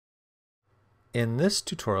In this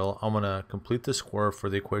tutorial, I'm going to complete the square for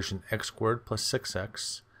the equation x squared plus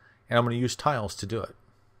 6x, and I'm going to use tiles to do it.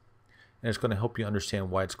 And it's going to help you understand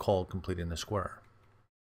why it's called completing the square.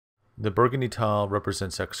 The burgundy tile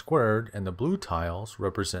represents x squared, and the blue tiles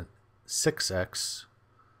represent 6x.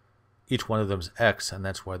 Each one of them is x, and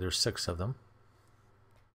that's why there's 6 of them.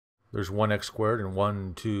 There's 1x squared and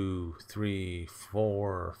 1, 2, 3,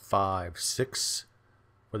 4, 5, 6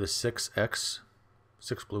 for the 6x,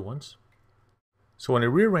 6 blue ones. So when I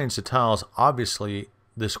rearrange the tiles, obviously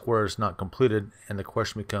the square is not completed, and the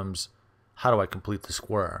question becomes, how do I complete the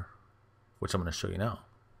square? Which I'm going to show you now.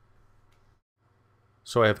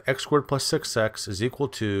 So I have x squared plus 6x is equal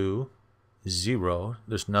to 0.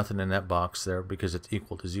 There's nothing in that box there because it's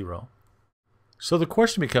equal to 0. So the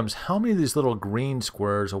question becomes, how many of these little green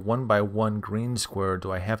squares, a 1 by 1 green square,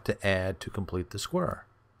 do I have to add to complete the square?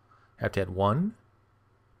 I have to add 1,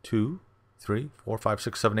 2, 3, 4, 5,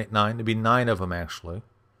 6, 7, 8, 9. There'd be 9 of them actually.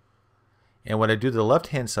 And when I do the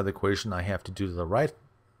left-hand side of the equation, I have to do the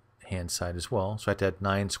right-hand side as well. So I have to add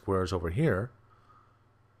 9 squares over here.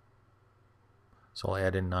 So I'll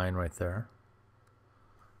add in 9 right there.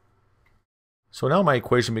 So now my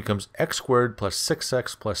equation becomes x squared plus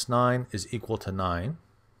 6x plus 9 is equal to 9.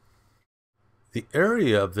 The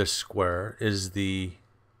area of this square is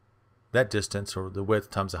that distance, or the width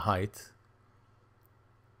times the height,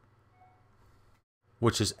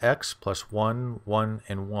 which is x plus 1, 1,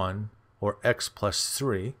 and 1, or x plus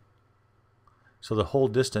 3. So the whole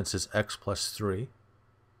distance is x plus 3.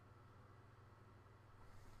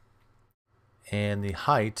 And the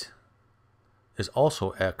height is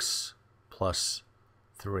also x plus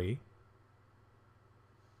 3.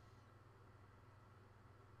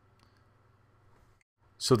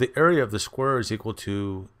 So the area of the square is equal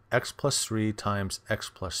to x plus 3 times x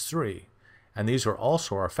plus 3. And these are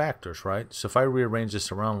also our factors, right? So if I rearrange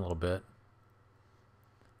this around a little bit,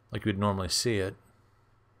 like you'd normally see it,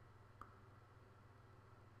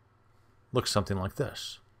 looks something like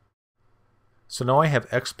this. So now I have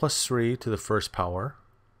x plus 3 to the first power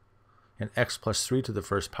and x plus 3 to the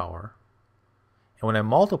first power. And when I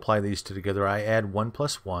multiply these two together, I add 1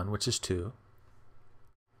 plus 1, which is 2.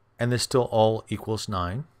 And this still all equals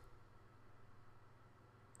 9.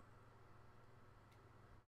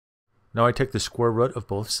 Now I take the square root of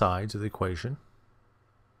both sides of the equation,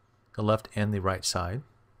 the left and the right side.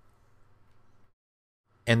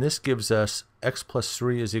 And this gives us x plus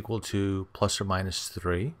 3 is equal to plus or minus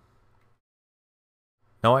 3.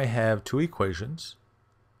 Now I have two equations.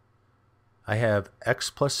 I have x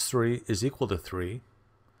plus 3 is equal to 3,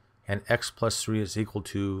 and x plus 3 is equal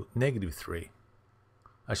to negative 3.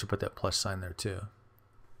 I should put that plus sign there too.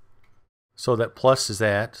 So that plus is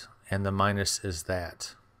that, and the minus is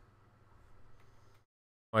that.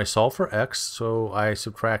 I solve for x, so I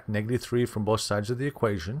subtract negative 3 from both sides of the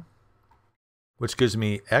equation, which gives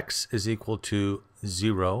me x is equal to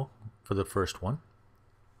 0 for the first one.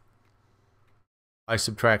 I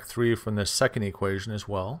subtract 3 from the second equation as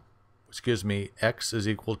well, which gives me x is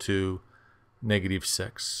equal to negative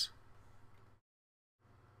 6.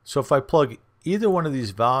 So if I plug either one of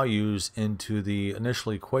these values into the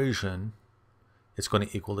initial equation, it's going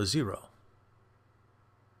to equal to 0.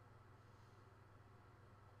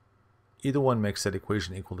 Either one makes that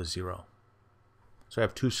equation equal to 0. So I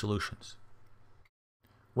have two solutions.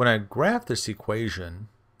 When I graph this equation,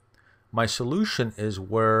 my solution is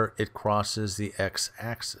where it crosses the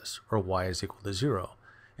x-axis, or y is equal to 0.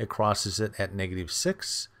 It crosses it at negative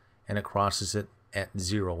 6, and it crosses it at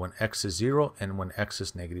 0 when x is 0 and when x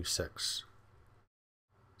is negative 6.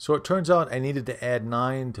 So it turns out I needed to add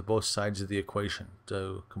 9 to both sides of the equation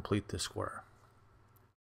to complete the square.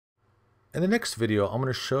 In the next video, I'm going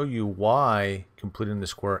to show you why completing the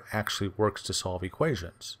square actually works to solve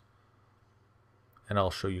equations. And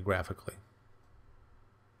I'll show you graphically.